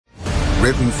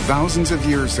written thousands of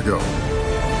years ago.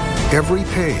 Every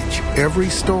page, every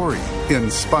story,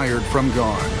 inspired from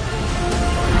God.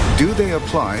 Do they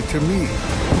apply to me?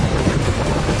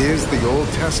 Is the Old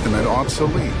Testament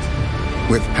obsolete?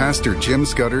 With Pastor Jim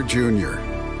Scudder Jr.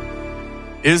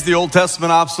 Is the Old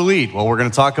Testament obsolete? Well, we're going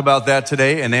to talk about that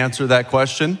today and answer that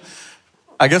question.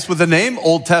 I guess with the name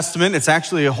Old Testament, it's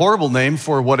actually a horrible name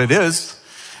for what it is,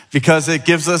 because it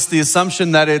gives us the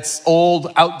assumption that it's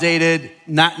old, outdated,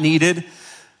 not needed.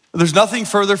 There's nothing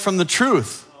further from the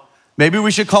truth. Maybe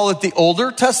we should call it the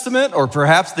Older Testament or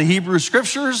perhaps the Hebrew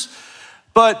Scriptures.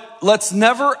 But let's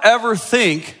never ever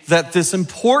think that this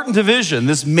important division,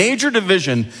 this major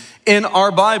division in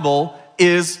our Bible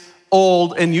is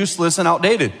old and useless and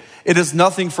outdated. It is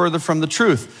nothing further from the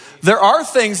truth. There are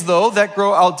things, though, that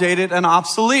grow outdated and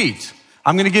obsolete.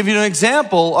 I'm going to give you an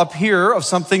example up here of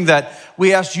something that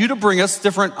we asked you to bring us,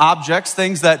 different objects,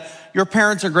 things that your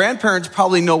parents or grandparents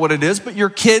probably know what it is, but your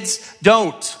kids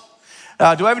don't. Do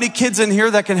I have any kids in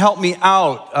here that can help me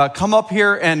out? Come up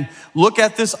here and look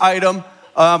at this item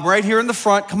right here in the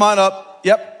front. Come on up.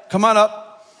 Yep, come on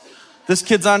up. This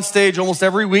kid's on stage almost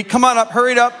every week. Come on up,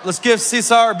 hurry up. Let's give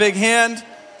Cesar a big hand.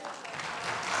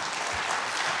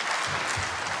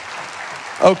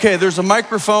 Okay, there's a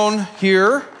microphone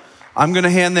here. I'm going to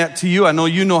hand that to you. I know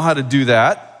you know how to do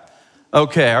that.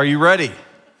 Okay, are you ready?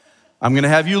 I'm going to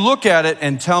have you look at it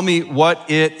and tell me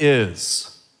what it is.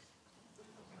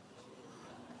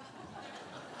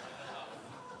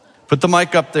 Put the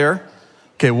mic up there.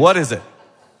 Okay, what is it?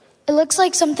 It looks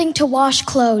like something to wash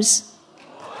clothes.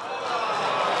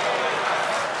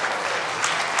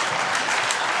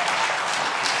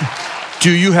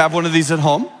 Do you have one of these at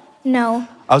home? No.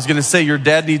 I was going to say your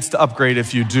dad needs to upgrade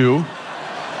if you do.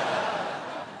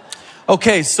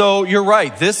 Okay, so you're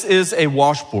right. This is a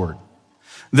washboard.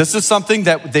 This is something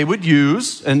that they would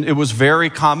use, and it was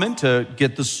very common to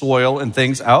get the soil and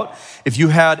things out. If you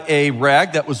had a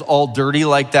rag that was all dirty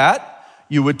like that,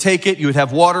 you would take it, you would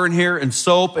have water in here and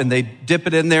soap, and they dip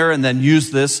it in there and then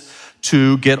use this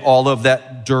to get all of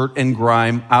that dirt and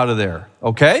grime out of there.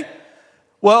 Okay?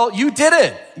 Well, you did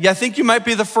it. Yeah, I think you might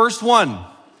be the first one.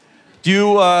 Do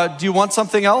you want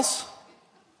something else?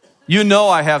 You know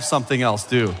I have something else,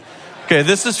 do. Okay,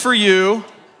 this is for you.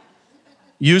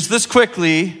 Use this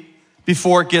quickly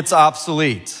before it gets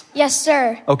obsolete. Yes,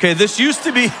 sir. Okay, this used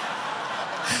to be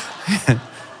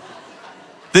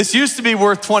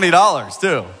worth $20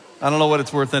 too. I don't know what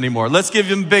it's worth anymore. Let's give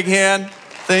him a big hand.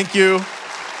 Thank you.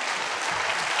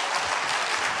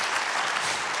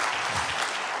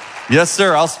 Yes,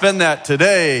 sir, I'll spend that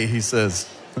today, he says.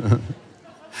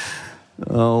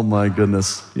 Oh my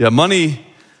goodness. Yeah, money,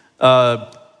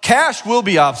 cash will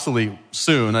be obsolete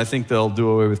soon. I think they'll do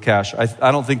away with cash.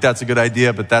 I don't think that's a good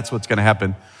idea, but that's what's going to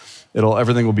happen.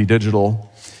 Everything will be digital.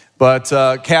 But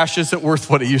cash isn't worth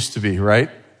what it used to be, right?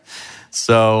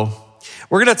 So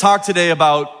we're going to talk today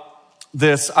about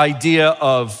this idea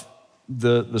of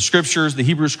the scriptures, the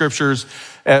Hebrew scriptures,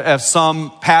 as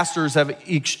some pastors have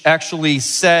actually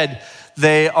said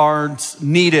they aren't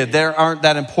needed, they aren't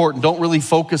that important, don't really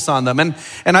focus on them.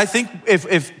 And I think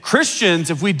if Christians,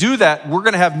 if we do that, we're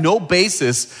going to have no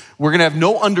basis, we're going to have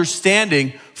no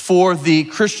understanding for the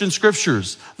Christian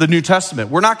scriptures, the New Testament.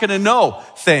 We're not going to know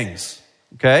things,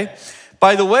 okay?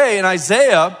 By the way, in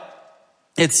Isaiah,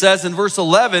 it says in verse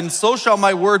 11, "So shall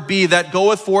my word be that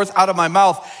goeth forth out of my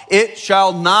mouth. It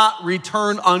shall not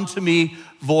return unto me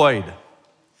void."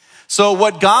 So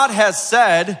what God has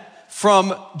said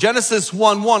from Genesis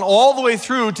 1:1 all the way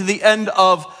through to the end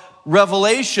of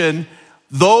Revelation,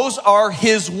 those are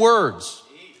his words.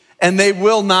 And they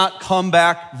will not come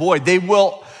back void.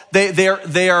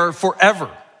 They are forever.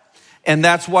 And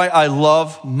that's why I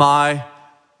love my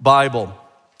Bible.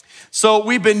 So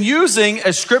we've been using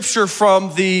a scripture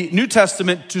from the New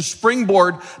Testament to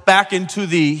springboard back into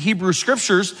the Hebrew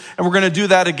scriptures, and we're going to do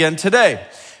that again today.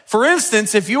 For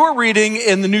instance, if you were reading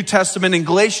in the New Testament in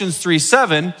Galatians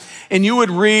 3:7, and you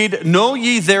would read, "Know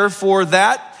ye therefore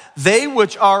that they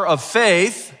which are of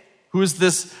faith," who is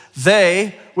this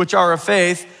they which are of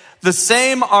faith, "the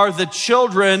same are the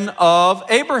children of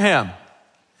Abraham."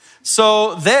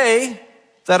 So they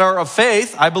that are of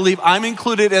faith, I believe I'm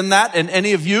included in that, and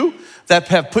any of you that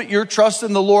have put your trust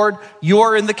in the Lord, you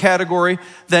are in the category,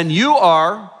 then you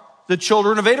are the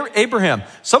children of Abraham.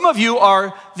 Some of you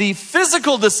are the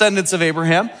physical descendants of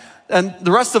Abraham, and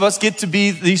the rest of us get to be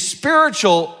the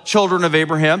spiritual children of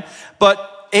Abraham.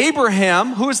 But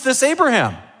Abraham, who is this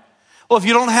Abraham? Well, if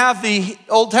you don't have the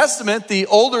Old Testament, the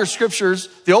older scriptures,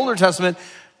 the Older Testament,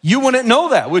 you wouldn't know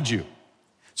that, would you?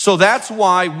 So that's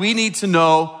why we need to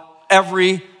know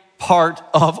every part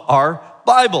of our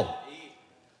Bible.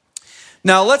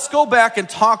 Now let's go back and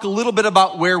talk a little bit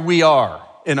about where we are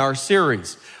in our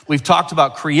series. We've talked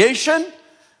about creation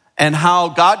and how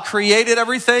God created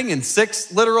everything in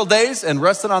 6 literal days and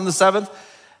rested on the 7th.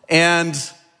 And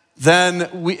then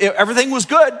everything was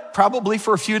good, probably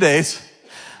for a few days,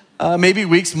 maybe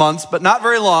weeks, months, but not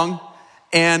very long.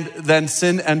 And then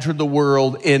sin entered the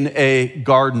world in a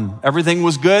garden. Everything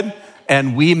was good,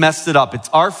 and we messed it up. It's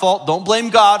our fault. Don't blame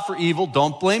God for evil.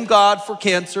 Don't blame God for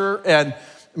cancer and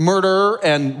murder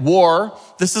and war.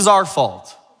 This is our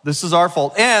fault. This is our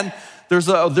fault. And there's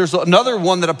another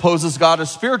one that opposes God, a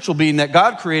spiritual being that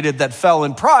God created that fell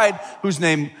in pride, whose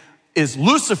name is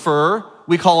Lucifer.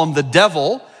 We call him the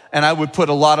devil, and I would put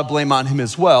a lot of blame on him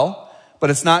as well, but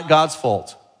it's not God's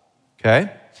fault.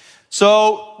 Okay?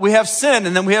 So we have sin,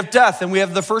 and then we have death, and we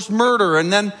have the first murder,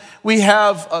 and then we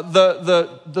have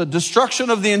the destruction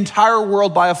of the entire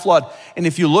world by a flood. And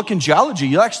if you look in geology,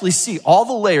 you'll actually see all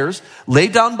the layers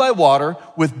laid down by water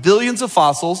with billions of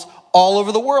fossils all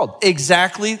over the world,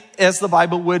 exactly as the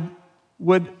Bible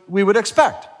we would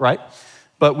expect, right?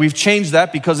 But we've changed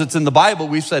that because it's in the Bible.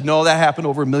 We've said, no, that happened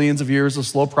over millions of years, a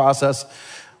slow process.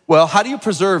 Well, how do you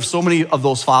preserve so many of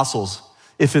those fossils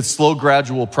if it's slow,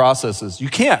 gradual processes? You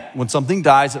can't. When something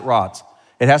dies, it rots.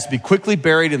 It has to be quickly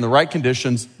buried in the right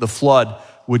conditions. The flood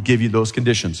would give you those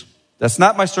conditions. That's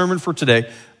not my sermon for today.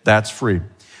 That's free.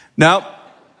 Now,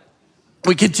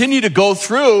 we continue to go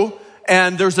through,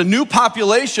 and there's a new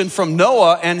population from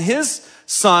Noah and his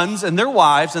sons and their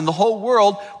wives, and the whole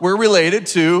world were related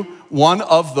to one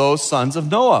of those sons of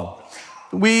Noah.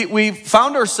 We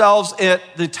found ourselves at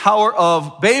the Tower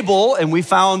of Babel, and we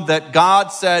found that God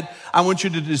said, I want you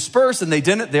to disperse, and they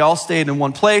didn't. They all stayed in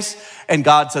one place, and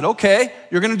God said, okay,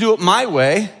 you're going to do it my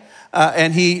way,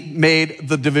 and he made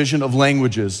the division of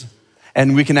languages.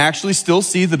 And we can actually still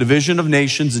see the division of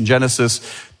nations in Genesis.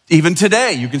 Even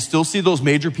today, you can still see those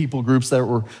major people groups that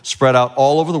were spread out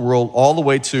all over the world, all the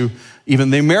way to even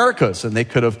the Americas. And they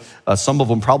could have, some of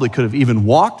them probably could have even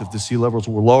walked if the sea levels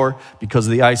were lower because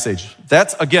of the ice age.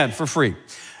 That's, again, for free.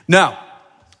 Now,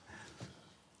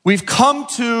 we've come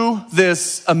to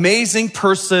this amazing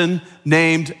person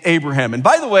named Abraham. And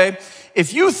by the way,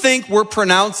 if you think we're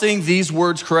pronouncing these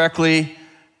words correctly,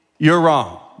 you're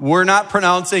wrong. We're not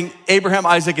pronouncing Abraham,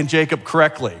 Isaac, and Jacob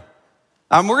correctly.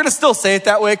 We're going to still say it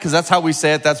that way because that's how we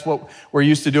say it. That's what we're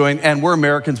used to doing. And we're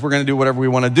Americans. We're going to do whatever we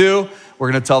want to do.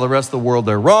 We're going to tell the rest of the world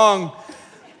they're wrong.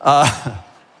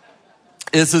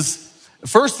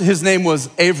 First, his name was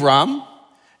Avram,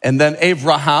 and then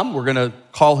Abraham. We're going to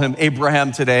call him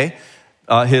Abraham today,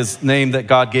 his name that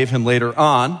God gave him later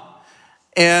on.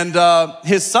 And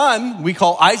his son, we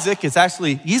call Isaac, it's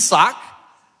actually Isaac,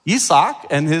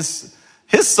 and his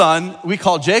son, we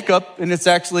call Jacob, and it's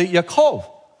actually Yaakov.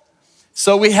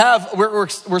 So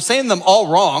we're saying them all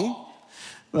wrong,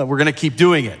 but we're going to keep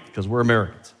doing it because we're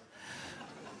Americans.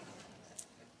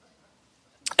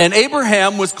 And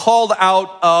Abraham was called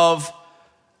out of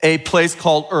a place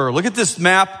called Ur. Look at this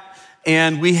map,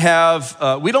 and we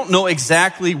don't know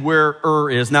exactly where Ur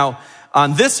is. Now,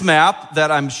 on this map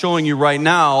that I'm showing you right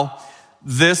now,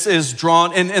 this is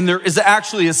drawn, and there is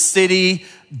actually a city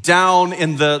down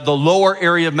in the lower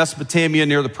area of Mesopotamia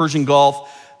near the Persian Gulf.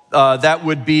 That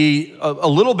would be a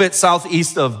little bit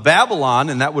southeast of Babylon,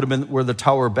 and that would have been where the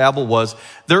Tower of Babel was.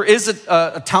 There is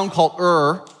a town called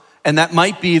Ur, and that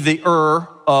might be the Ur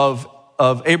of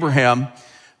Abraham.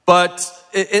 But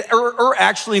Ur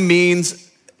actually means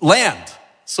land.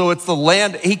 So it's the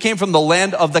land, he came from the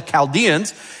land of the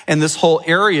Chaldeans, and this whole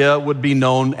area would be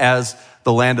known as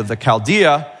the land of the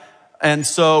Chaldea. And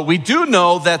so we do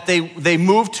know that they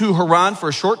moved to Haran for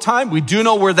a short time. We do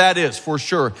know where that is for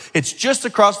sure. It's just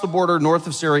across the border north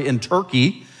of Syria in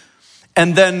Turkey.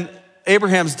 And then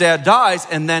Abraham's dad dies,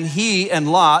 and then he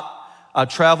and Lot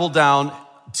travel down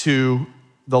to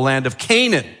the land of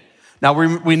Canaan. Now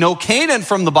we know Canaan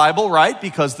from the Bible, right?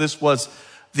 Because this was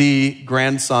the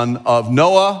grandson of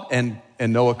Noah, and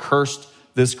Noah cursed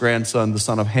this grandson, the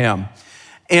son of Ham.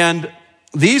 And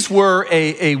these were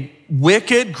a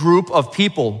wicked group of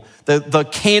people. The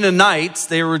Canaanites,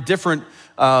 they were different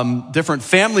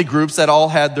family groups that all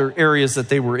had their areas that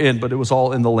they were in, but it was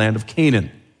all in the land of Canaan.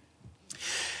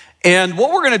 And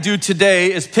what we're going to do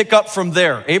today is pick up from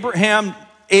there. Abram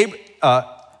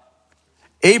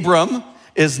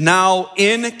is now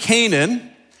in Canaan.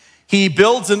 He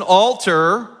builds an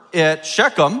altar at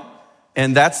Shechem,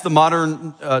 and that's the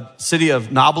modern city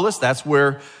of Nablus. That's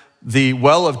where the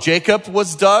well of Jacob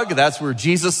was dug. That's where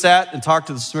Jesus sat and talked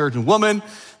to the Samaritan woman.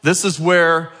 This is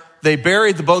where they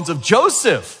buried the bones of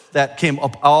Joseph that came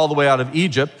up all the way out of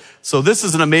Egypt. So this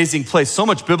is an amazing place. So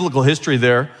much biblical history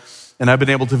there, and I've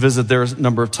been able to visit there a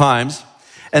number of times.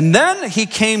 And then he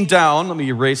came down. Let me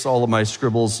erase all of my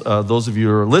scribbles. Those of you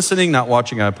who are listening, not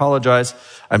watching, I apologize.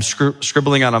 I'm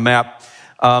scribbling on a map.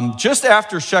 Just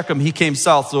after Shechem, he came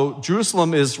south. So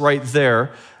Jerusalem is right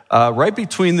there. Right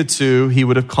between the two, he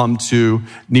would have come to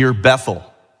near Bethel.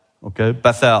 Okay,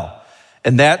 Bethel.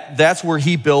 And that's where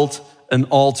he built an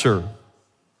altar.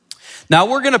 Now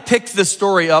we're going to pick this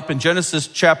story up in Genesis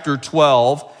chapter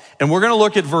 12, and we're going to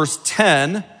look at verse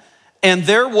 10. And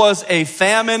there was a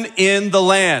famine in the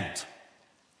land.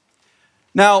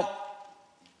 Now,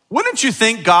 wouldn't you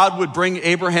think God would bring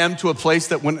Abraham to a place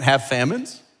that wouldn't have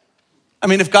famines? I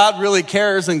mean, if God really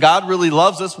cares and God really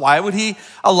loves us, why would he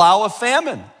allow a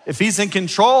famine? If he's in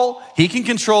control, he can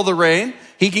control the rain.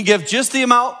 He can give just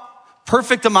the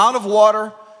perfect amount of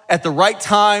water at the right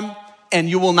time, and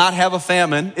you will not have a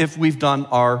famine if we've done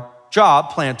our job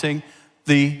planting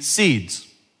the seeds.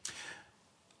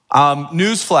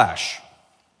 Newsflash.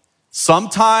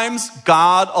 Sometimes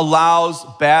God allows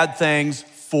bad things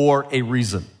for a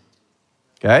reason.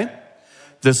 Okay?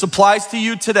 This applies to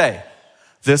you today.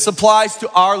 This applies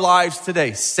to our lives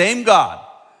today. Same God.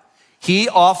 He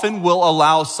often will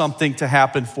allow something to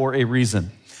happen for a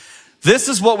reason. This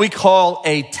is what we call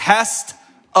a test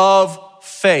of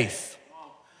faith.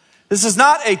 This is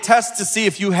not a test to see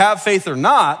if you have faith or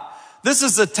not. This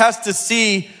is a test to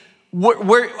see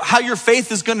how your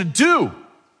faith is going to do.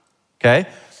 Okay?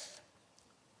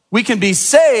 We can be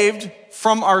saved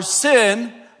from our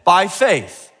sin by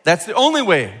faith. That's the only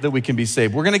way that we can be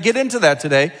saved. We're going to get into that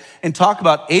today and talk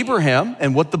about Abraham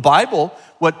and what the Bible,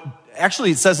 what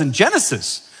actually it says in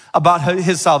Genesis about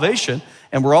his salvation.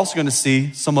 And we're also going to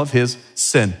see some of his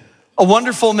sin. A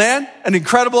wonderful man, an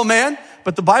incredible man,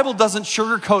 but the Bible doesn't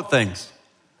sugarcoat things.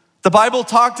 The Bible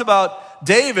talked about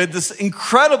David, this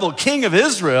incredible king of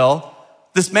Israel,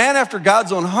 this man after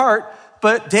God's own heart,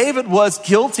 but David was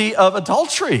guilty of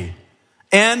adultery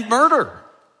and murder.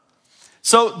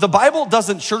 So the Bible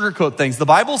doesn't sugarcoat things. The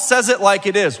Bible says it like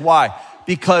it is. Why?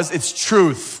 Because it's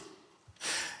truth.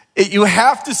 You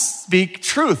have to speak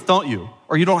truth, don't you?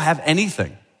 Or you don't have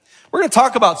anything. We're going to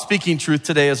talk about speaking truth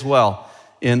today as well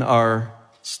in our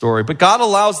story. But God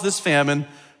allows this famine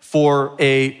for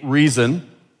a reason.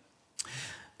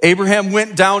 Abraham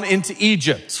went down into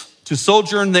Egypt to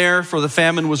sojourn there, for the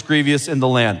famine was grievous in the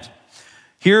land.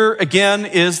 Here again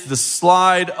is the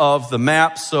slide of the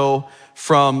map. So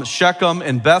from Shechem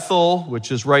and Bethel,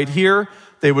 which is right here,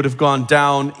 they would have gone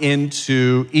down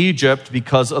into Egypt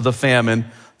because of the famine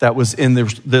that was in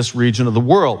this region of the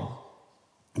world.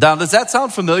 Now, does that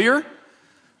sound familiar?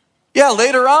 Yeah,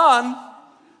 later on,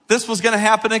 this was going to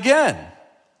happen again,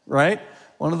 right?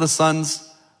 One of the sons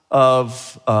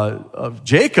of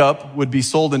Jacob would be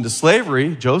sold into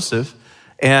slavery, Joseph,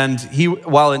 and he,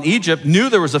 while in Egypt, knew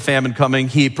there was a famine coming.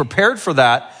 He prepared for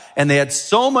that, and they had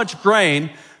so much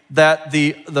grain that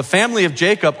the family of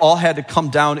Jacob all had to come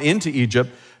down into Egypt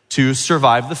to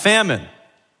survive the famine.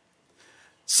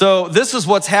 So this is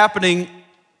what's happening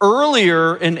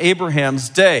earlier in Abraham's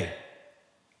day.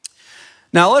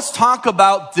 Now let's talk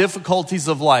about difficulties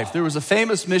of life. There was a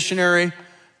famous missionary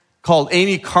called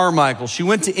Amy Carmichael. She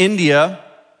went to India,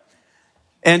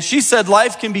 and she said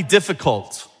life can be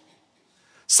difficult.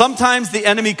 Sometimes the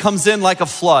enemy comes in like a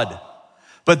flood,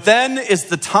 but then is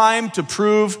the time to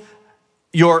prove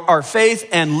our faith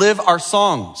and live our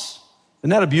songs. Isn't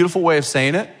that a beautiful way of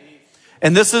saying it?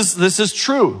 And this is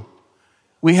true.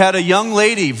 We had a young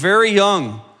lady, very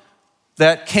young,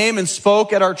 that came and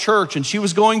spoke at our church, and she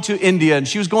was going to India, and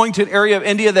she was going to an area of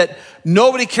India that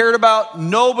nobody cared about.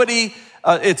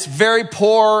 It's very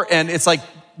poor, and it's like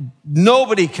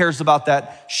nobody cares about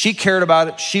that. She cared about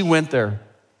it. She went there,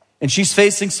 and she's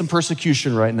facing some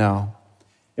persecution right now,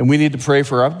 and we need to pray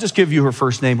for her. I'll just give you her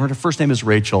first name. Her first name is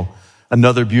Rachel,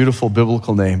 another beautiful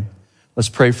biblical name. Let's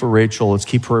pray for Rachel. Let's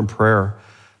keep her in prayer.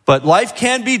 But life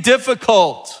can be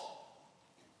difficult.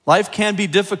 Life can be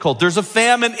difficult. There's a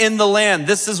famine in the land.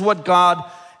 This is what God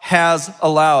has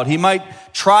allowed. He might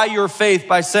try your faith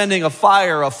by sending a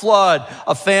fire, a flood,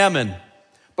 a famine.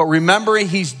 But remembering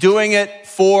he's doing it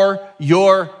for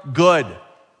your good.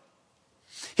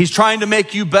 He's trying to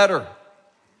make you better.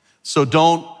 So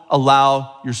don't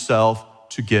allow yourself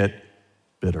to get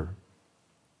bitter.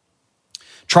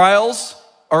 Trials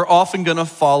are often going to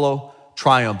follow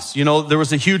triumphs. You know, there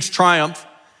was a huge triumph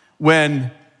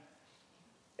when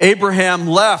Abraham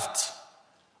left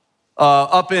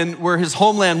up in where his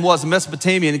homeland was,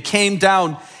 Mesopotamia, and came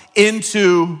down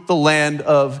into the land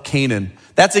of Canaan.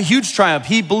 That's a huge triumph.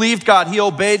 He believed God. He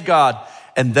obeyed God.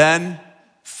 And then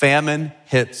famine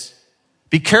hits.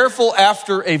 Be careful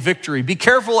after a victory. Be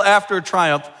careful after a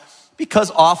triumph,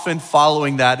 because often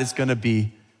following that is going to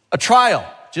be a trial.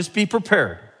 Just be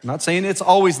prepared. I'm not saying it's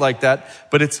always like that,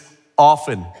 but it's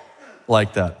often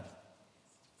like that.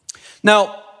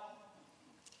 Now,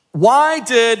 why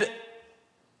did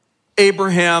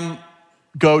Abraham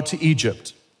go to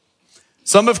Egypt?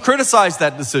 Some have criticized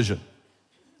that decision.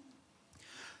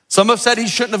 Some have said he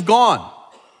shouldn't have gone.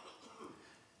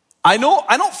 I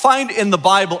don't find in the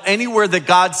Bible anywhere that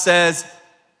God says,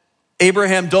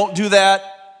 Abraham, don't do that,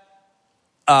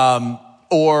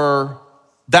 or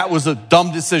that was a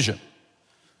dumb decision.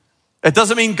 It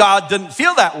doesn't mean God didn't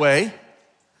feel that way,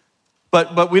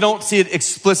 but we don't see it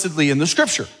explicitly in the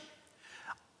scripture.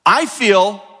 I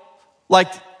feel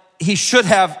like he should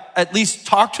have at least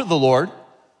talked to the Lord,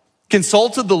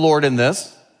 consulted the Lord in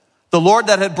this. The Lord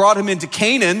that had brought him into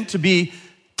Canaan to be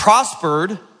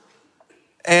prospered,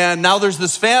 and now there's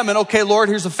this famine. Okay, Lord,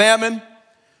 here's a famine.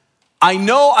 I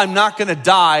know I'm not going to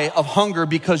die of hunger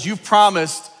because you've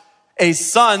promised a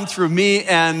son through me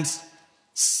and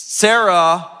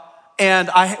Sarah, and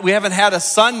we haven't had a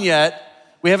son yet.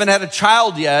 We haven't had a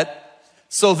child yet.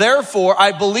 So therefore,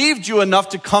 I believed you enough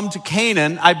to come to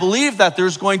Canaan. I believe that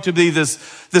there's going to be this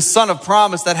son of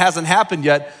promise that hasn't happened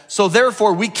yet. So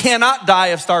therefore, we cannot die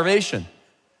of starvation.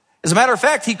 As a matter of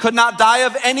fact, he could not die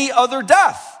of any other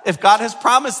death. If God has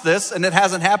promised this and it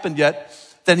hasn't happened yet,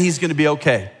 then he's going to be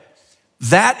okay.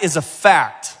 That is a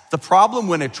fact. The problem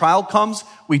when a trial comes,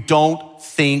 we don't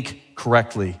think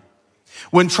correctly.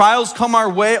 When trials come our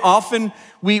way, often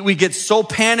we get so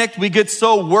panicked, we get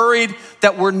so worried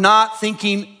that we're not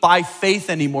thinking by faith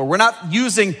anymore. We're not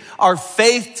using our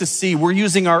faith to see, we're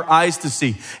using our eyes to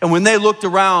see. And when they looked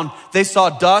around, they saw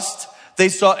dust, they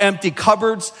saw empty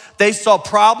cupboards, they saw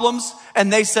problems,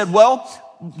 and they said, well,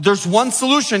 there's one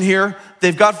solution here.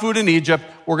 They've got food in Egypt.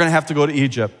 We're going to have to go to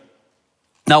Egypt.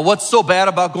 Now, what's so bad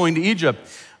about going to Egypt?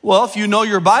 Well, if you know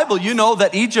your Bible, you know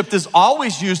that Egypt is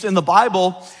always used in the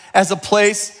Bible as a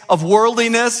place of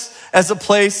worldliness, as a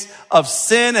place of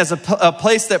sin, as a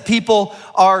place that people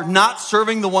are not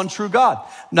serving the one true God.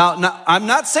 Now, I'm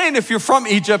not saying if you're from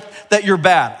Egypt that you're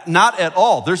bad. Not at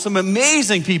all. There's some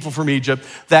amazing people from Egypt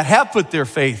that have put their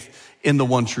faith in the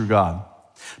one true God.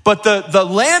 But the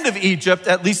land of Egypt,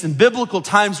 at least in biblical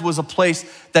times, was a place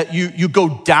that you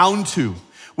go down to.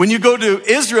 When you go to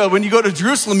Israel, when you go to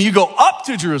Jerusalem, you go up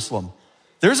to Jerusalem.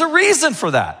 There's a reason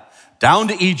for that. Down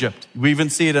to Egypt. We even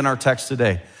see it in our text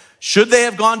today. Should they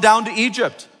have gone down to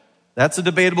Egypt? That's a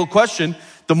debatable question.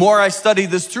 The more I studied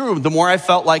this through, the more I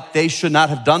felt like they should not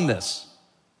have done this.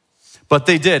 But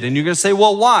they did. And you're going to say,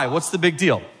 well, why? What's the big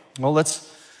deal? Well, let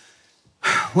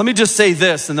me just say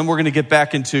this, and then we're going to get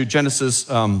back into Genesis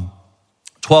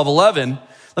 12:11.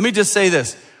 Let me just say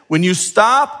this. When you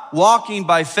stop walking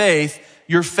by faith,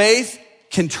 your faith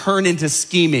can turn into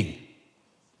scheming.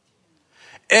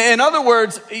 In other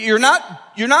words, you're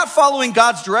not following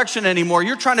God's direction anymore.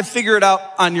 You're trying to figure it out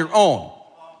on your own,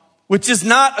 which is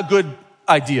not a good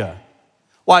idea.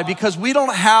 Why? Because we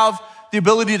don't have the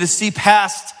ability to see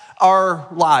past our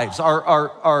lives,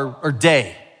 our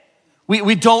day.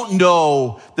 We don't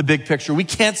know the big picture. We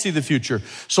can't see the future.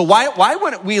 So why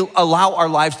wouldn't we allow our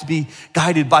lives to be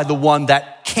guided by the one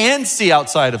that can see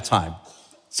outside of time?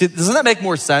 See, doesn't that make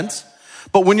more sense?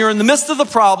 But when you're in the midst of the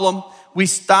problem, we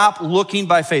stop looking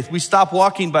by faith. We stop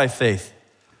walking by faith.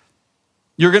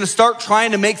 You're going to start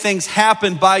trying to make things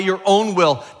happen by your own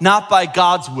will, not by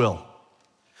God's will.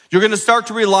 You're going to start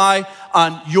to rely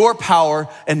on your power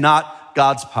and not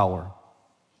God's power.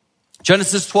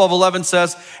 Genesis 12:11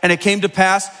 says, and it came to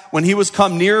pass when he was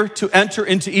come near to enter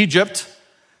into Egypt,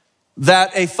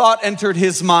 that a thought entered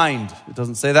his mind. It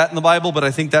doesn't say that in the Bible, but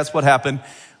I think that's what happened.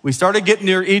 We started getting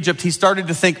near Egypt. He started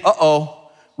to think,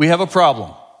 we have a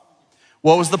problem.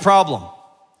 What was the problem?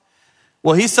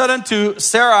 Well, he said unto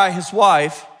Sarai, his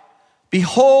wife,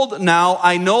 behold, now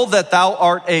I know that thou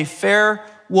art a fair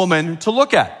woman to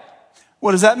look at.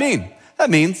 What does that mean?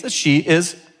 That means that she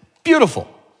is beautiful.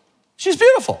 She's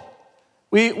beautiful.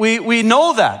 We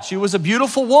know that. She was a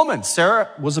beautiful woman. Sarah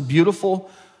was a beautiful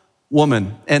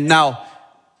woman. And now,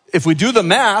 if we do the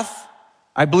math,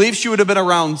 I believe she would have been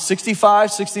around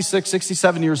 65, 66,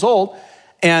 67 years old.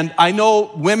 And I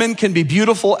know women can be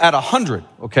beautiful at 100,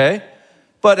 okay?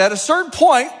 But at a certain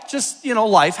point, just,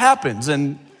 life happens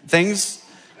and things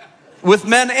with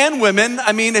men and women,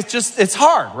 I mean, it's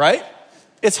hard, right?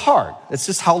 It's hard. It's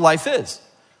just how life is.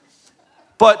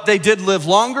 But they did live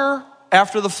longer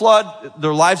after the flood.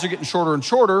 Their lives are getting shorter and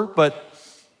shorter, but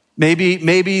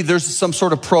maybe there's some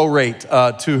sort of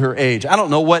prorate to her age. I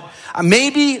don't know what,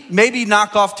 maybe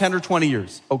knock off 10 or 20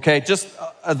 years, okay? Just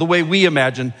the way we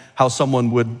imagine how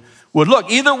someone would look.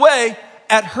 Either way,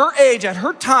 at her age, at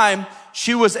her time,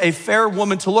 she was a fair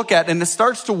woman to look at. And it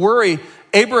starts to worry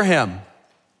Abraham.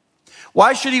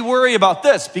 Why should he worry about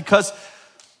this? Because,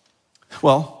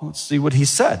 well, let's see what he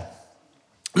said.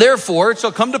 Therefore, it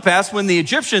shall come to pass when the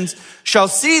Egyptians shall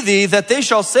see thee that they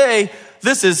shall say,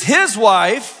 this is his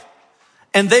wife,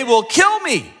 and they will kill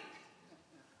me.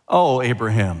 Oh,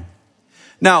 Abraham.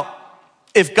 Now,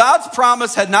 if God's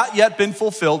promise had not yet been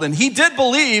fulfilled, and he did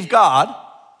believe God,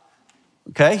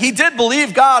 okay, he did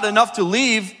believe God enough to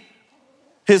leave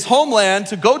his homeland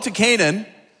to go to Canaan,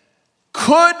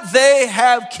 could they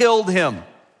have killed him?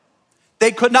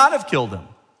 They could not have killed him.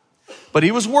 But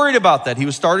he was worried about that. He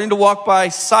was starting to walk by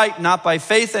sight, not by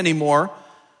faith anymore.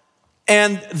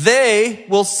 And they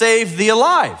will save thee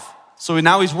alive. So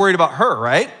now he's worried about her,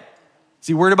 right? Is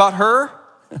he worried about her?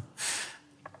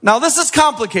 Now this is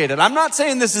complicated. I'm not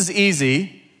saying this is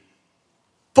easy,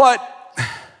 but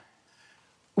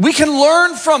we can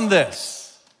learn from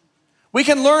this. We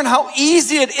can learn how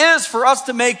easy it is for us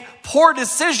to make poor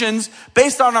decisions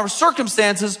based on our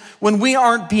circumstances when we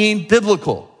aren't being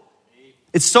biblical.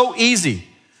 It's so easy.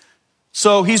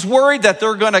 So he's worried that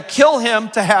they're going to kill him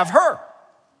to have her.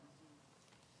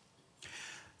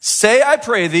 Say, I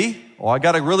pray thee. Oh, I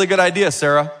got a really good idea,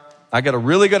 Sarah. I got a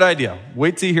really good idea.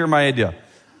 Wait till you hear my idea.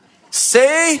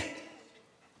 Say,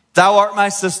 thou art my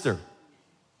sister.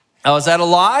 Now, is that a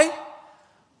lie?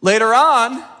 Later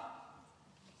on,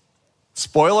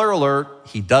 spoiler alert,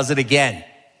 he does it again.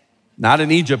 Not in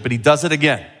Egypt, but he does it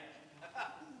again.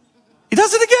 He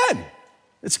does it again.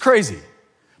 It's crazy.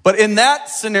 But in that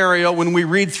scenario, when we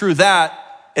read through that,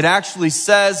 it actually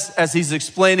says, as he's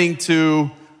explaining to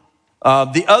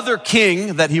the other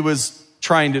king that he was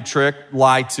trying to trick,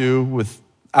 lie to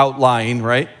without lying,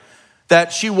 right?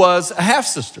 That she was a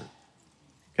half-sister.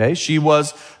 Okay, she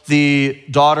was the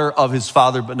daughter of his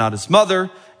father, but not his mother.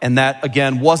 And that,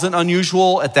 again, wasn't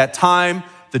unusual at that time.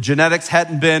 The genetics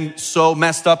hadn't been so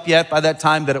messed up yet by that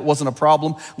time that it wasn't a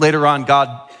problem. Later on,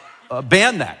 God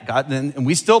banned that. And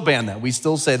we still ban that. We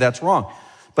still say that's wrong.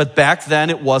 But back then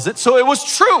it wasn't. So it was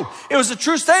true. It was a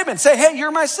true statement. Say, hey,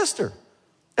 you're my sister.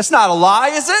 It's not a lie,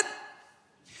 is it?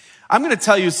 I'm going to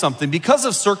tell you something. Because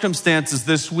of circumstances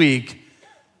this week,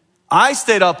 I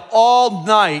stayed up all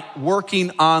night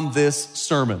working on this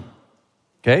sermon.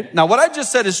 Okay? Now, what I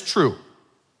just said is true.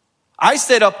 I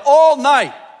stayed up all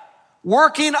night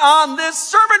working on this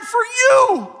sermon for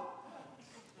you.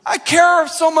 I care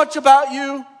so much about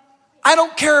you. I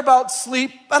don't care about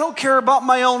sleep. I don't care about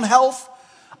my own health.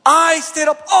 I stayed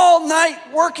up all night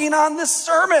working on this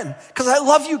sermon because I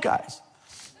love you guys.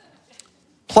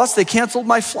 Plus, they canceled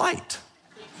my flight.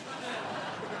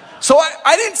 So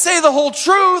I didn't say the whole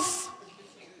truth.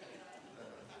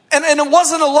 And it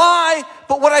wasn't a lie,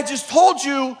 but what I just told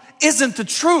you isn't the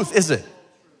truth, is it?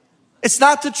 It's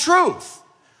not the truth.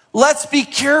 Let's be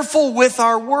careful with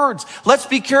our words. Let's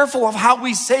be careful of how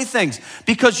we say things,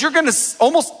 because you're going to,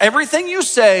 almost everything you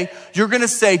say, you're going to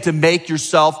say to make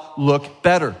yourself look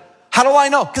better. How do I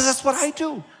know? Because that's what I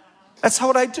do. That's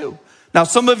what I do. Now,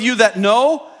 some of you that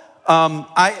know,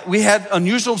 we had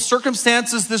unusual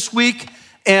circumstances this week,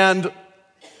 and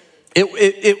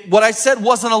what I said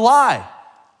wasn't a lie.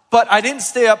 But I didn't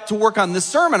stay up to work on this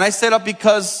sermon. I stayed up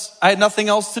because I had nothing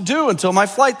else to do until my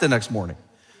flight the next morning.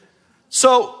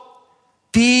 So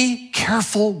be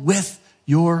careful with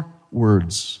your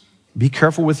words. Be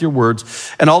careful with your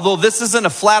words. And although this isn't a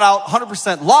flat out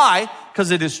 100% lie,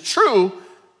 because it is true,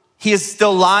 he is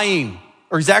still lying,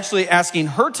 or he's actually asking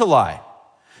her to lie.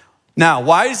 Now,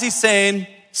 why is he saying,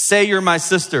 say you're my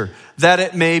sister, that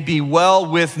it may be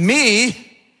well with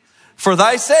me for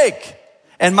thy sake,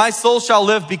 and my soul shall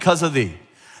live because of thee.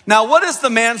 Now, what is the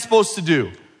man supposed to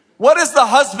do? What is the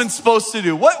husband supposed to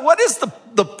do? What is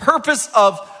the purpose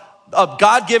of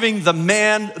God giving the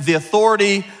man the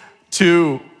authority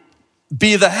to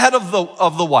be the head of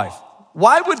the wife?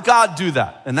 Why would God do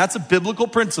that? And that's a biblical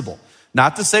principle.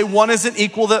 Not to say one isn't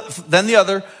equal than the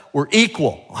other. We're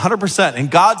equal, 100%. In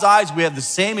God's eyes, we have the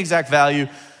same exact value,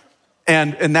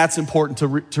 and that's important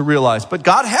to realize. But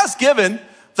God has given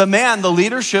the man the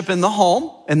leadership in the home,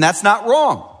 and that's not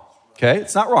wrong. Okay?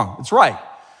 It's not wrong. It's right.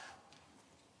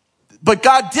 But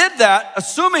God did that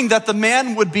assuming that the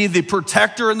man would be the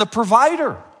protector and the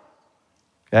provider.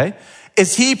 Okay?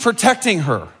 Is he protecting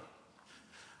her?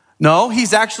 No,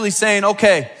 he's actually saying,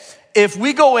 okay, if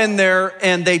we go in there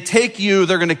and they take you,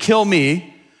 they're going to kill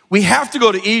me. We have to go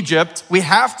to Egypt. We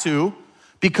have to,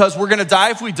 because we're going to die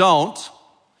if we don't,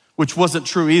 which wasn't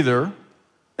true either.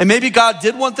 And maybe God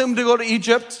did want them to go to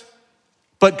Egypt,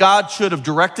 but God should have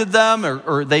directed them,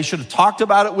 or they should have talked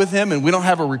about it with him, and we don't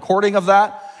have a recording of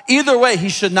that. Either way, he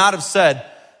should not have said,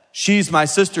 she's my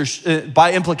sister.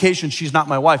 By implication, she's not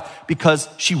my wife, because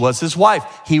she was his wife.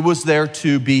 He was there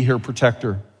to be her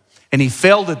protector. And he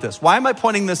failed at this. Why am I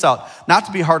pointing this out? Not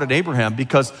to be hard on Abraham,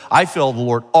 because I fail the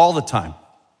Lord all the time.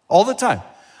 All the time.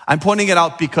 I'm pointing it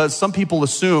out because some people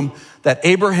assume that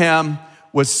Abraham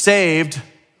was saved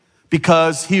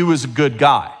because he was a good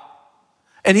guy.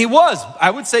 And he was, I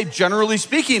would say, generally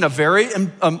speaking, a very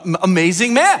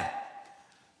amazing man.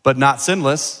 But not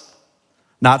sinless.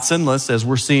 Not sinless, as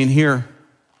we're seeing here.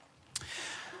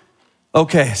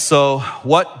 Okay, so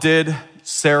what did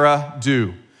Sarah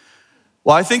do?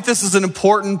 Well, I think this is an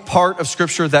important part of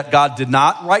Scripture that God did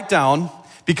not write down,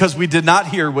 because we did not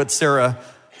hear what Sarah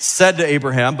said to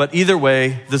Abraham. But either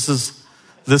way, this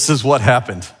is what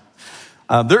happened.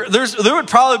 There would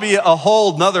probably be a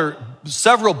whole nother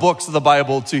several books of the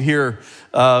Bible to hear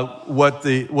what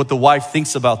the wife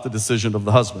thinks about the decision of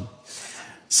the husband.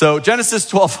 So Genesis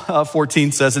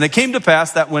 12:14 says, "And it came to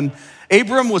pass that when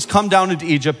Abram was come down into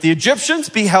Egypt, the Egyptians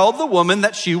beheld the woman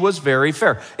that she was very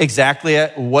fair." Exactly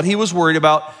what he was worried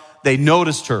about. They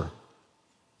noticed her.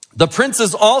 "The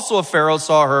princes also of Pharaoh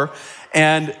saw her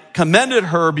and commended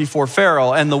her before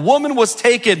Pharaoh. And the woman was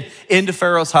taken into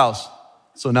Pharaoh's house."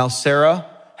 So now Sarah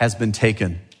has been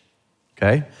taken.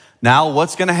 Okay. Now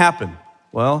what's going to happen?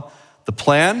 Well, the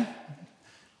plan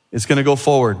is going to go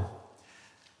forward.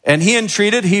 "And he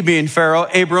entreated," he being Pharaoh,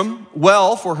 "Abram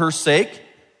well for her sake.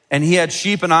 And he had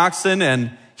sheep and oxen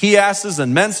and he-asses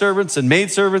and men servants and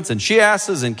maidservants and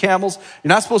she-asses and camels." You're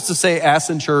not supposed to say ass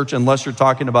in church unless you're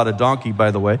talking about a donkey,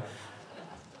 by the way.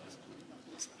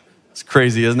 It's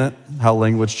crazy, isn't it? How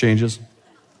language changes.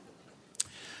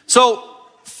 So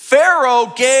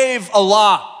Pharaoh gave a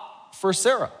lot for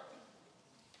Sarah.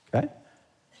 Okay.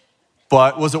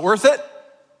 But was it worth it?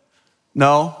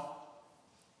 No.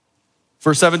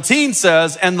 Verse 17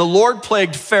 says, "And the Lord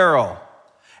plagued Pharaoh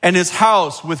and his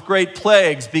house with great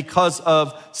plagues because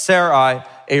of Sarai,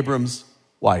 Abram's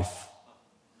wife."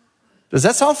 Does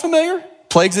that sound familiar?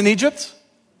 Plagues in Egypt?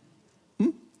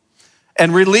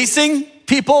 And releasing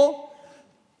people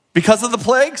because of the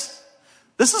plagues?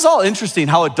 This is all interesting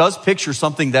how it does picture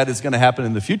something that is going to happen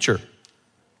in the future.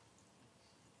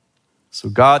 So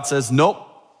God says, nope.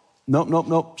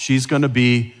 She's going to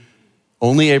be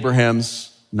only Abraham's,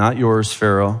 not yours,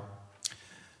 Pharaoh.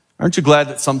 Aren't you glad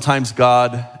that sometimes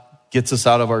God gets us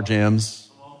out of our jams?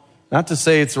 Not to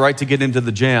say it's right to get into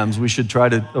the jams. We should try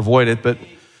to avoid it, but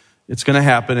it's going to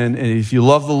happen. And if you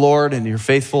love the Lord and you're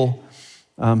faithful,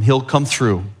 he'll come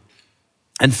through.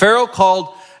 "And Pharaoh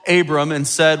called Abram and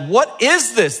said, What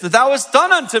is this that thou hast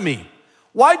done unto me?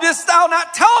 Why didst thou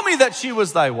not tell me that she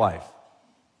was thy wife?"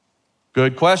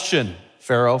 Good question,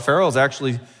 Pharaoh. Pharaoh's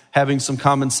actually having some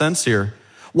common sense here.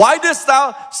 "Why didst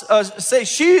thou say,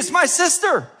 she is my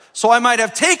sister? So I might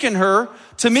have taken her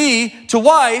to me to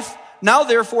wife. Now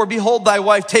therefore, behold thy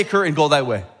wife, take her and go thy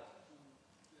way."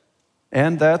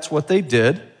 And that's what they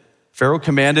did. Pharaoh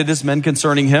commanded his men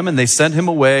concerning him, and they sent him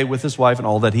away with his wife and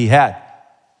all that he had.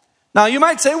 Now you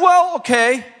might say, well,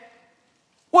 okay,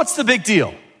 what's the big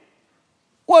deal?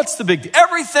 What's the big deal?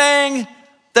 Everything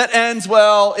that ends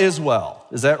well is well.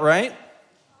 Is that right?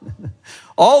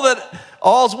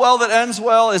 All's well that ends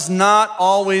well is not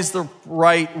always the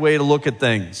right way to look at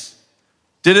things.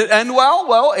 Did it end well?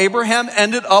 Well, Abraham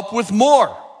ended up with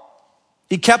more.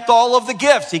 He kept all of the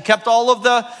gifts. He kept all of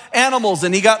the animals,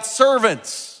 and he got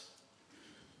servants.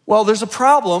 Well, there's a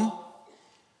problem.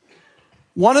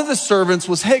 One of the servants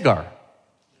was Hagar,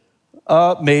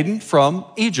 a maiden from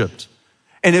Egypt.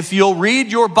 And if you'll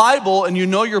read your Bible and you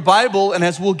know your Bible, and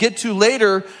as we'll get to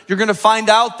later, you're going to find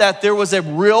out that there was a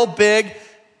real big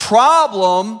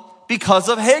problem because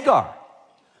of Hagar.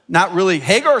 Not really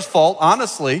Hagar's fault,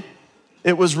 honestly.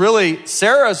 It was really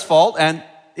Sarah's fault and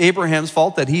Abraham's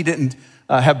fault that he didn't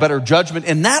have better judgment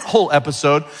in that whole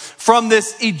episode. From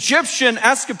this Egyptian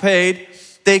escapade,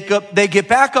 they get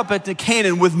back up at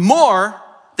Canaan with more.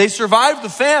 They survived the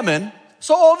famine.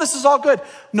 So, this is all good.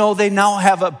 No, they now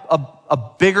have a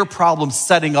bigger problem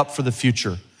setting up for the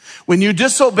future. When you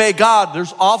disobey God,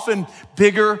 there's often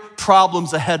bigger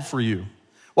problems ahead for you.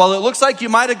 While it looks like you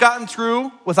might have gotten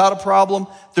through without a problem,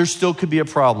 there still could be a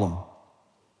problem.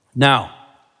 Now,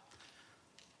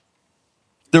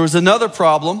 there was another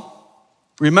problem.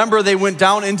 Remember, they went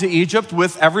down into Egypt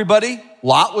with everybody.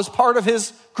 Lot was part of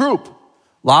his group.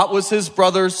 Lot was his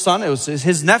brother's son. It was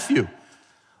his nephew.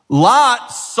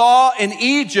 Lot saw in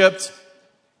Egypt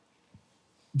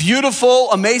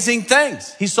beautiful, amazing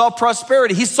things. He saw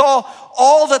prosperity. He saw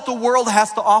all that the world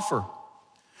has to offer.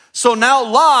 So now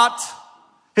Lot,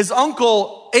 his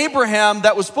uncle Abraham,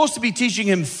 that was supposed to be teaching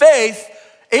him faith,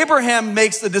 Abraham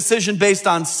makes the decision based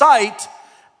on sight.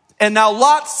 And now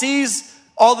Lot sees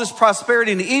all this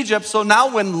prosperity in Egypt. So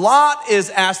now when Lot is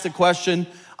asked the question,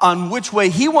 on which way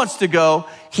he wants to go,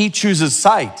 he chooses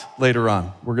sight later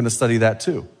on. We're going to study that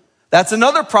too. That's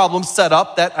another problem set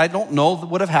up that I don't know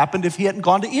would have happened if he hadn't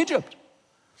gone to Egypt.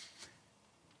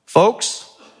 Folks,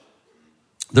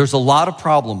 there's a lot of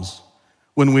problems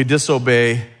when we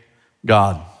disobey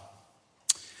God.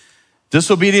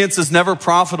 Disobedience is never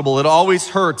profitable. It always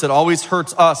hurts. It always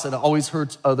hurts us. It always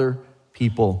hurts other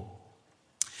people.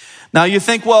 Now you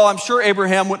think, well, I'm sure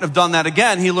Abraham wouldn't have done that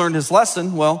again. He learned his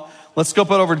lesson. Well, let's skip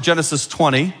it over to Genesis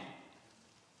 20.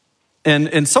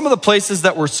 And some of the places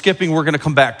that we're skipping, we're going to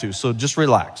come back to. So just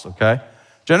relax, okay?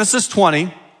 Genesis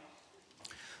 20.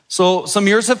 So some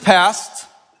years have passed,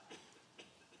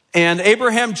 and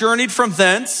Abraham journeyed from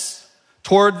thence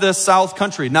toward the south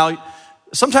country. Now,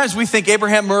 sometimes we think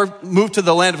Abraham moved to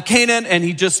the land of Canaan, and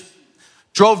he just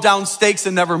drove down stakes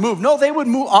and never moved. No, they would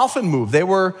often move. They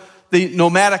were the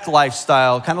nomadic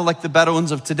lifestyle, kind of like the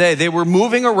Bedouins of today. They were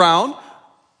moving around.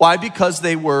 Why? Because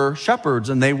they were shepherds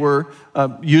and they were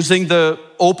using the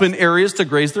open areas to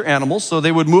graze their animals. So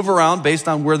they would move around based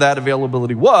on where that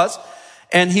availability was.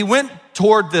 And he went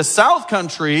toward the south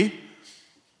country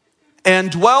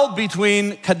and dwelled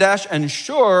between Kadesh and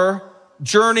Shur,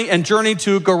 journeyed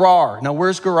to Gerar. Now,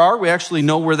 where's Gerar? We actually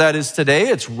know where that is today.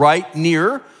 It's right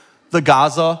near the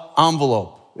Gaza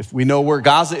envelope. If we know where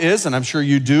Gaza is, and I'm sure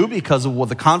you do because of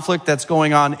the conflict that's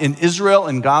going on in Israel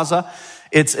and Gaza,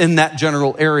 it's in that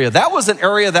general area. That was an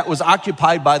area that was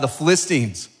occupied by the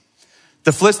Philistines.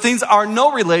 The Philistines are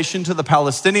no relation to the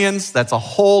Palestinians. That's a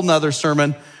whole nother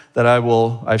sermon that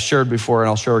I've shared before and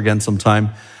I'll share again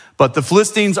sometime. But the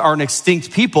Philistines are an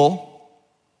extinct people.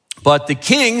 But the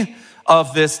king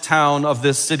of this town, of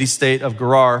this city-state of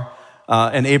Gerar,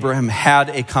 and Abraham had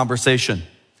a conversation.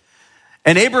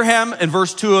 And Abraham, in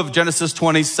verse 2 of Genesis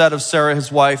 20, said of Sarah,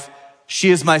 his wife, "She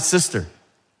is my sister."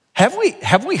 Have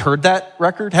we heard that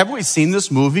record? Have we seen this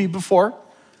movie before?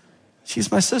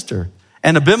 She's my sister.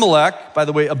 And Abimelech, by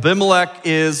the way, Abimelech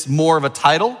is more of a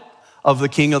title of the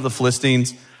king of the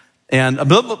Philistines. And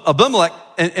Abimelech,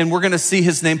 and we're going to see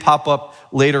his name pop up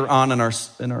later on in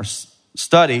our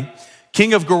study,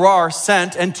 king of Gerar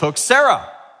sent and took Sarah.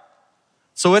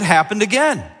 So it happened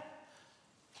again.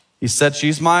 He said,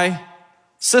 "She's my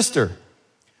sister."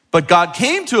 But God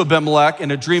came to Abimelech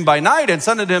in a dream by night and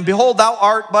said unto him, "Behold, thou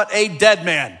art but a dead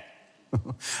man."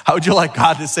 How would you like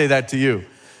God to say that to you?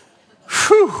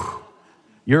 Whew,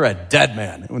 you're a dead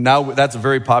man. Now that's a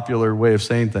very popular way of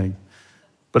saying things.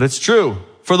 But it's true.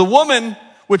 "For the woman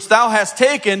which thou hast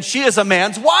taken, she is a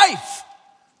man's wife."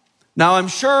 Now I'm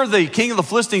sure the king of the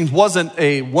Philistines wasn't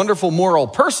a wonderful moral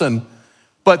person,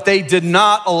 but they did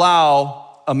not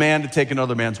allow a man to take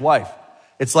another man's wife.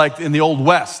 It's like in the Old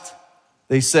West.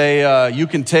 They say you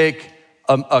can take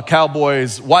a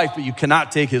cowboy's wife, but you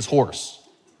cannot take his horse.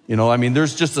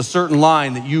 There's just a certain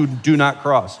line that you do not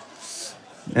cross.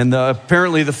 And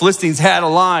apparently the Philistines had a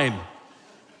line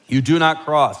you do not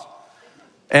cross.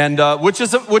 And which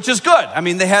is good.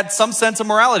 They had some sense of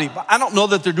morality. But I don't know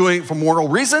that they're doing it for moral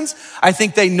reasons. I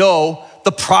think they know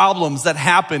the problems that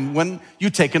happen when you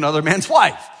take another man's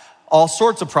wife. All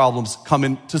sorts of problems come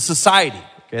into society.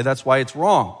 Okay, that's why it's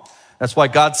wrong. That's why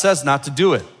God says not to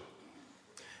do it.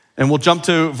 And we'll jump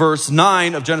to verse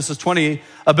 9 of Genesis 20.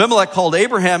 Abimelech called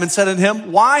Abraham and said unto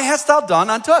him, "Why hast thou done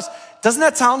unto us?" Doesn't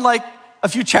that sound like a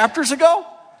few chapters ago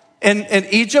in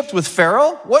Egypt with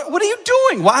Pharaoh? What are you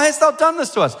doing? Why hast thou done this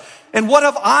to us? And what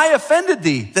have I offended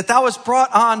thee, that thou hast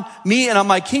brought on me and on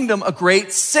my kingdom a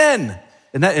great sin?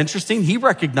 Isn't that interesting? He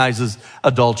recognizes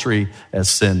adultery as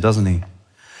sin, doesn't he?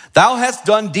 "Thou hast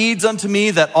done deeds unto me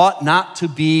that ought not to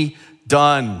be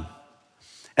done."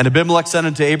 And Abimelech said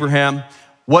unto Abraham,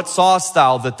 "What sawest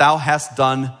thou that thou hast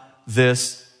done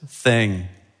this thing?"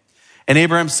 And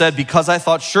Abraham said, "Because I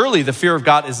thought surely the fear of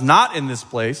God is not in this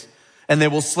place, and they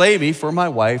will slay me for my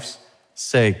wife's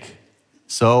sake."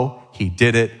 So he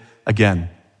did it again.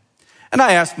 And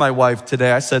I asked my wife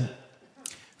today, I said,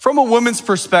 from a woman's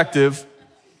perspective,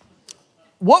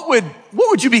 what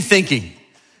would you be thinking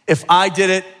if I did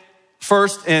it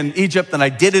first in Egypt and I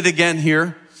did it again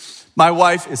here? My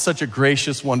wife is such a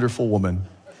gracious, wonderful woman.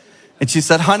 And she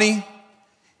said, "Honey,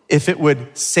 if it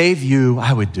would save you,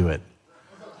 I would do it."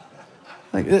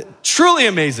 Truly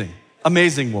amazing,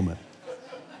 amazing woman.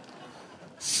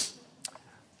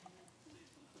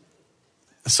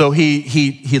 So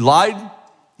he lied.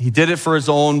 He did it for his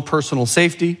own personal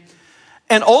safety.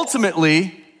 And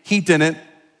ultimately, he didn't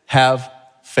have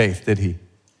faith, did he?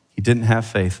 He didn't have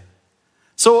faith.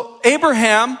 So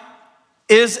Abraham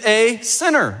is a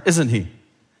sinner, isn't he?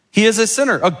 He is a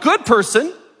sinner, a good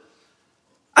person.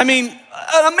 An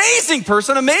amazing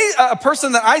person, a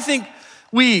person that I think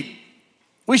we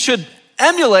should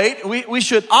emulate, we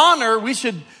should honor, we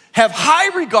should have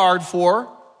high regard for,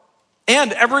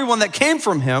 and everyone that came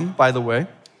from him, by the way,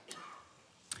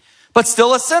 but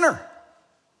still a sinner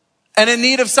and in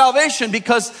need of salvation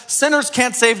because sinners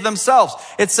can't save themselves.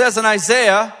 It says in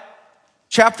Isaiah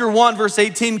chapter 1, verse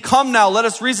 18, "Come now, let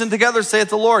us reason together, saith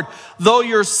the Lord. Though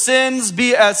your sins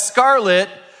be as scarlet,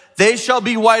 they shall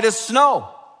be white as snow.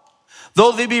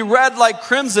 Though they be red like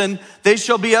crimson, they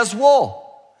shall be as wool."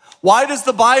 Why does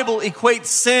the Bible equate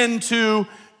sin to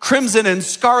crimson and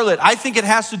scarlet? I think it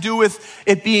has to do with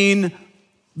it being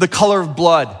the color of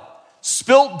blood.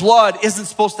 Spilt blood isn't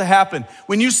supposed to happen.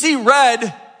 When you see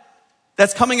red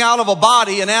that's coming out of a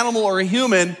body, an animal or a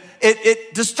human,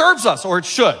 it disturbs us, or it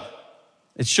should.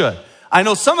 It should. I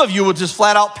know some of you will just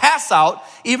flat out pass out,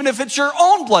 even if it's your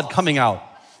own blood coming out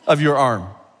of your arm.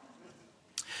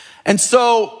 And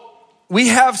so we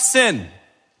have sin.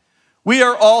 We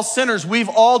are all sinners. We've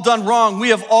all done wrong. We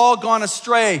have all gone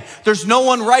astray. There's no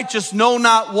one righteous, no,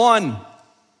 not one.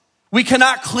 We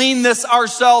cannot clean this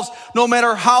ourselves. No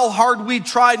matter how hard we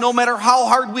try, no matter how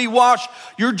hard we wash,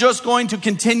 you're just going to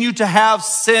continue to have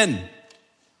sin.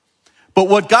 But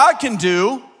what God can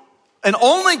do, and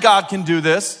only God can do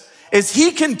this, is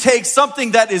he can take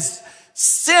something that is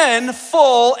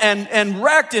sinful and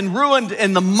wrecked and ruined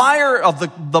in the mire of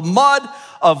the mud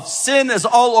of sin is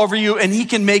all over you, and he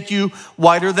can make you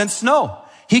whiter than snow.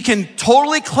 He can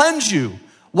totally cleanse you,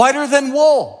 whiter than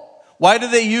wool. Why do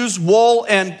they use wool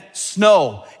and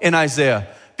snow in Isaiah?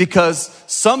 Because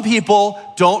some people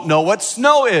don't know what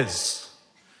snow is.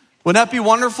 Wouldn't that be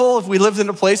wonderful if we lived in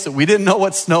a place that we didn't know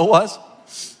what snow was?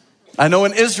 I know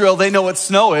in Israel they know what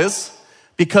snow is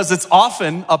because it's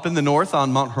often up in the north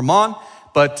on Mount Hermon,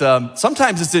 but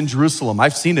sometimes it's in Jerusalem.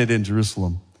 I've seen it in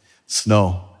Jerusalem,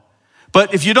 snow.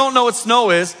 But if you don't know what snow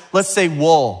is, let's say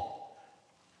wool.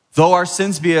 Though our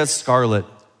sins be as scarlet,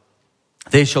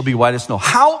 they shall be white as snow.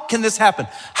 How can this happen?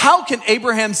 How can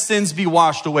Abraham's sins be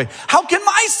washed away? How can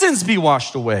my sins be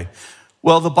washed away?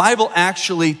 Well, the Bible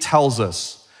actually tells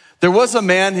us. There was a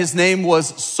man, his name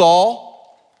was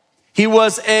Saul. He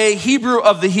was a Hebrew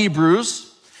of the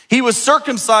Hebrews. He was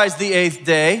circumcised the 8th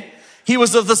day. He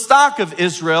was of the stock of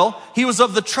Israel. He was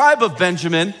of the tribe of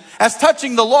Benjamin. As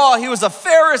touching the law, he was a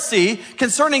Pharisee.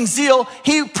 Concerning zeal,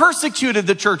 he persecuted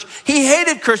the church. He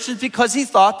hated Christians because he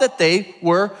thought that they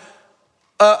were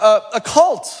a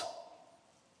cult,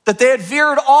 that they had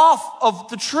veered off of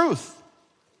the truth.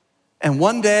 And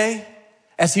one day,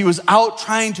 as he was out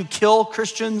trying to kill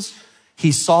Christians,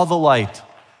 he saw the light.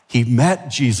 He met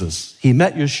Jesus. He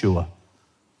met Yeshua.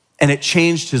 And it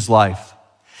changed his life.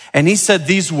 And he said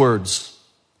these words.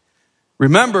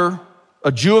 Remember,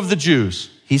 a Jew of the Jews,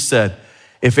 he said,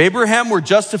 if Abraham were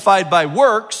justified by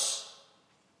works,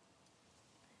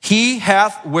 he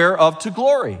hath whereof to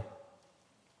glory,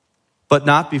 but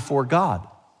not before God.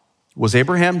 Was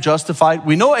Abraham justified?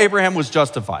 We know Abraham was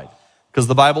justified because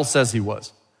the Bible says he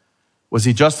was. Was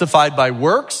he justified by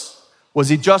works? Was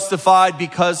he justified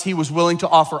because he was willing to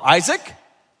offer Isaac?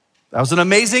 That was an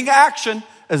amazing action,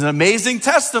 as an amazing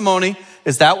testimony.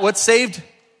 Is that what saved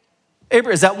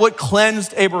Abraham? Is that what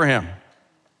cleansed Abraham?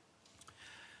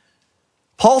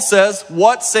 Paul says,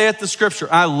 what saith the scripture?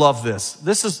 I love this.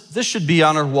 This should be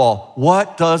on our wall.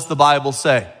 What does the Bible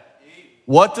say?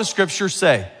 What does scripture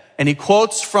say? And he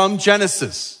quotes from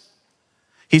Genesis.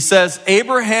 He says,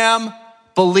 Abraham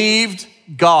believed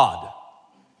God.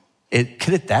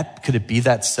 Could it be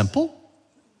that simple?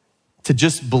 To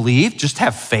just believe, just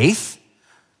have faith?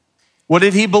 What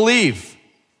did he believe?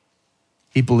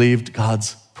 He believed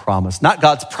God's promise. Not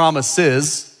God's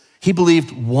promises. He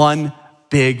believed one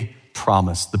big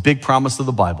promise, the big promise of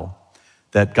the Bible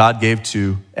that God gave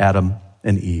to Adam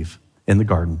and Eve in the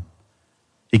garden.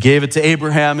 He gave it to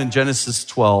Abraham in Genesis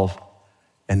 12.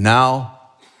 And now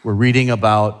we're reading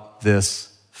about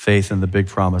this faith and the big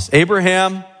promise.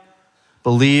 Abraham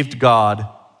believed God,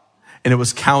 and it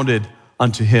was counted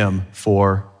unto him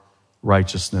for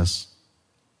righteousness.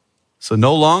 So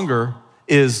no longer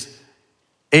is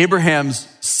Abraham's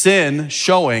sin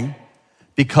showing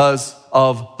because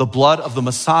of the blood of the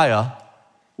Messiah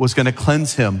was going to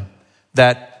cleanse him.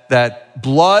 That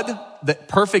blood, that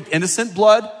perfect innocent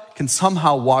blood, can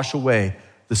somehow wash away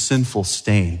the sinful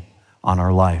stain on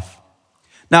our life.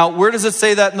 Now, where does it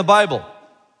say that in the Bible?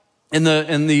 In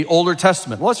the Older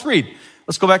Testament? Well, let's read.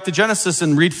 Let's go back to Genesis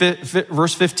and read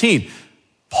verse 15.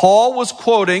 Paul was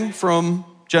quoting from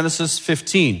Genesis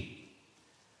 15.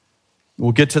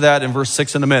 We'll get to that in verse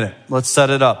 6 in a minute. Let's set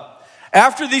it up.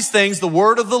 After these things, the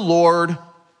word of the Lord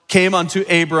came unto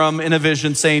Abram in a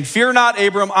vision, saying, Fear not,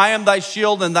 Abram, I am thy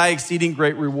shield and thy exceeding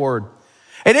great reward.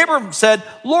 And Abram said,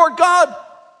 Lord God,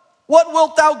 What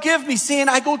wilt thou give me, seeing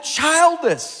I go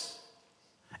childless?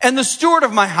 And the steward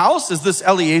of my house is this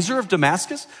Eliezer of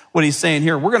Damascus. What he's saying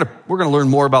here, we're gonna learn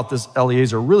more about this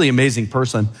Eliezer, really amazing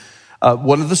person.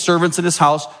 One of the servants in his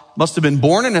house must have been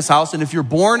born in his house, and if you're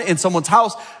born in someone's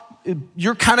house,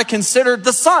 you're kind of considered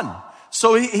the son.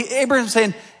 So Abraham's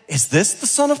saying, is this the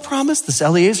son of promise, this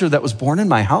Eliezer that was born in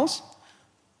my house?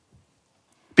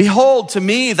 Behold, to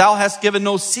me thou hast given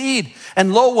no seed,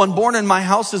 and lo, one born in my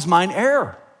house is mine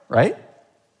heir. Right?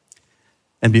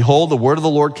 And behold, the word of the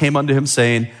Lord came unto him,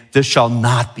 saying, this shall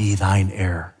not be thine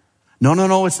heir.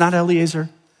 No, it's not Eliezer.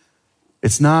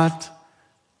 It's not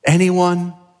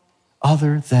anyone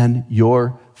other than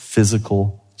your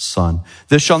physical son.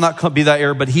 This shall not be thy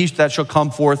heir, but he that shall come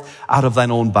forth out of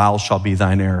thine own bowels shall be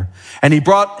thine heir. And he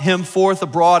brought him forth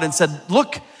abroad and said,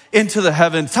 look into the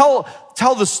heavens, tell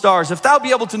the stars, if thou be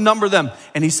able to number them.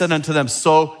 And he said unto them,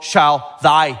 so shall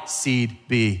thy seed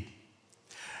be.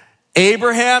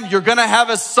 Abraham, you're going to have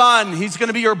a son. He's going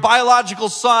to be your biological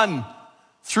son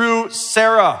through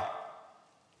Sarah.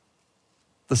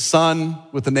 The son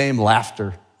with the name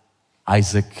Laughter,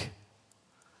 Isaac.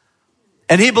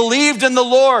 And he believed in the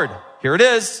Lord. Here it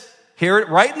is. Hear it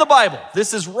right in the Bible.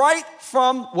 This is right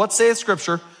from what saith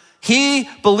Scripture. He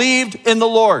believed in the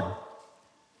Lord.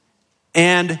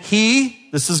 And he,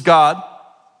 this is God,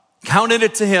 counted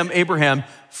it to him, Abraham,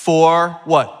 for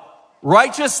what?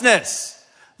 Righteousness.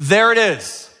 There it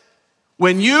is.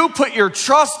 When you put your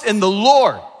trust in the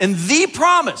Lord, in the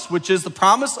promise, which is the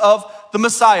promise of the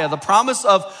Messiah, the promise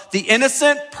of the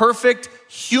innocent, perfect,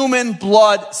 human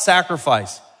blood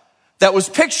sacrifice that was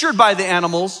pictured by the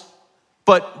animals,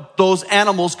 but those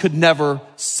animals could never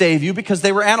save you because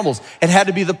they were animals. It had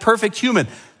to be the perfect human.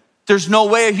 There's no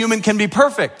way a human can be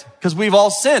perfect because we've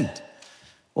all sinned.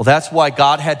 Well, that's why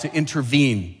God had to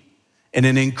intervene in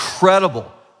an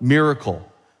incredible miracle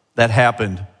that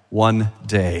happened one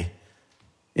day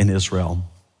in Israel.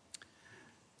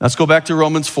 Let's go back to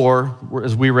Romans 4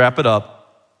 as we wrap it up.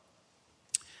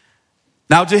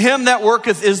 Now to him that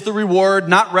worketh is the reward,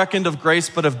 not reckoned of grace,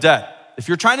 but of debt. If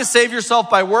you're trying to save yourself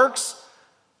by works,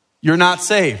 you're not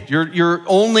saved. You're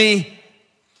only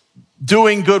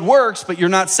doing good works, but you're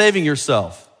not saving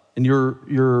yourself. And you're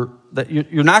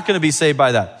not going to be saved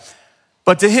by that.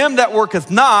 But to him that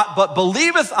worketh not, but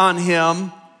believeth on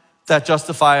him that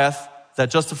justifieth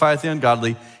the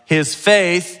ungodly, his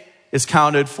faith is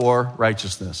counted for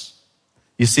righteousness.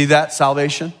 You see that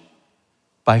salvation?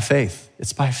 By faith.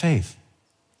 It's by faith.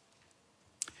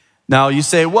 Now you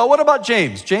say, well, what about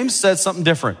James? James said something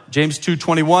different. James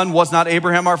 2:21, was not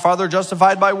Abraham our father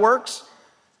justified by works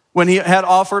when he had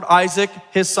offered Isaac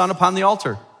his son upon the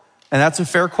altar? And that's a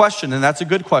fair question, and that's a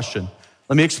good question.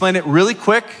 Let me explain it really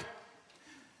quick.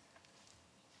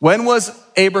 When was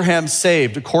Abraham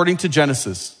saved according to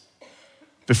Genesis?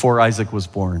 Before Isaac was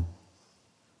born.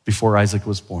 Before Isaac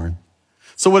was born.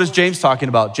 So what is James talking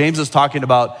about? James is talking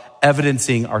about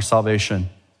evidencing our salvation.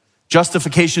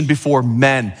 Justification before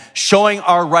men. Showing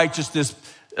our righteousness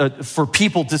for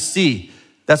people to see.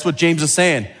 That's what James is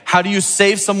saying. How do you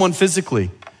save someone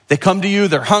physically? They come to you,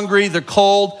 they're hungry, they're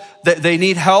cold, they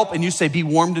need help, and you say, be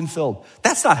warmed and filled.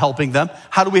 That's not helping them.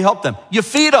 How do we help them? You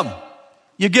feed them.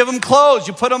 You give them clothes.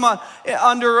 You put them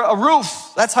under a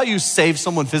roof. That's how you save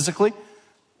someone physically.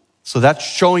 So that's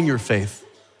showing your faith.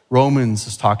 Romans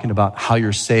is talking about how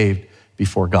you're saved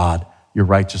before God, your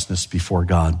righteousness before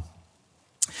God.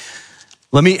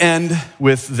 Let me end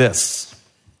with this.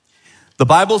 The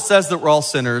Bible says that we're all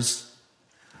sinners.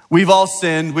 We've all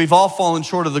sinned. We've all fallen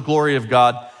short of the glory of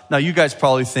God. Now, you guys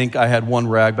probably think I had one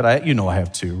rag, but I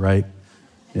have two, right?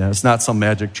 Yeah, it's not some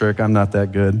magic trick. I'm not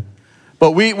that good.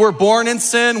 But we're born in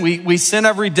sin. We sin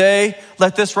every day.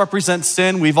 Let this represent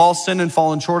sin. We've all sinned and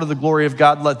fallen short of the glory of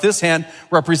God. Let this hand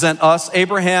represent us.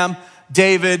 Abraham,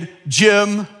 David,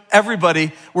 Jim,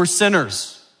 everybody. We're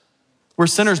sinners. We're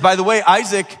sinners. By the way,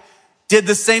 Isaac did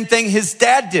the same thing his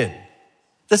dad did.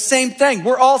 The same thing.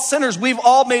 We're all sinners. We've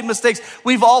all made mistakes.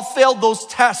 We've all failed those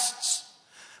tests.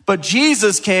 But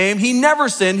Jesus came, he never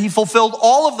sinned, he fulfilled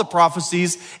all of the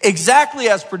prophecies exactly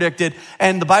as predicted,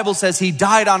 and the Bible says he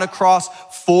died on a cross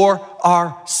for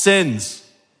our sins.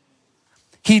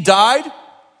 He died,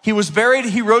 he was buried,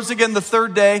 he rose again the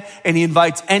third day, and he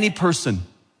invites any person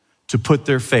to put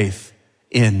their faith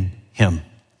in him.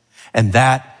 And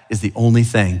that is the only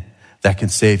thing that can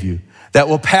save you, that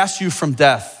will pass you from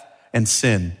death and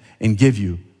sin and give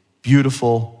you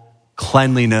beautiful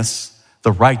cleanliness,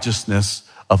 the righteousness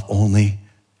of only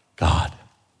God.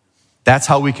 That's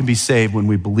how we can be saved, when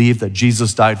we believe that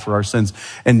Jesus died for our sins.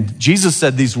 And Jesus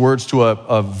said these words to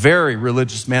a very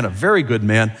religious man, a very good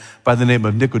man by the name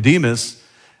of Nicodemus.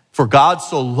 For God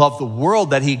so loved the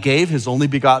world that he gave his only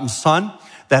begotten Son,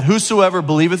 that whosoever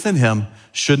believeth in him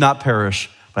should not perish,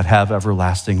 but have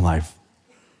everlasting life.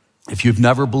 If you've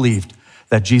never believed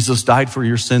that Jesus died for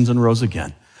your sins and rose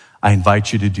again, I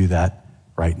invite you to do that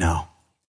right now.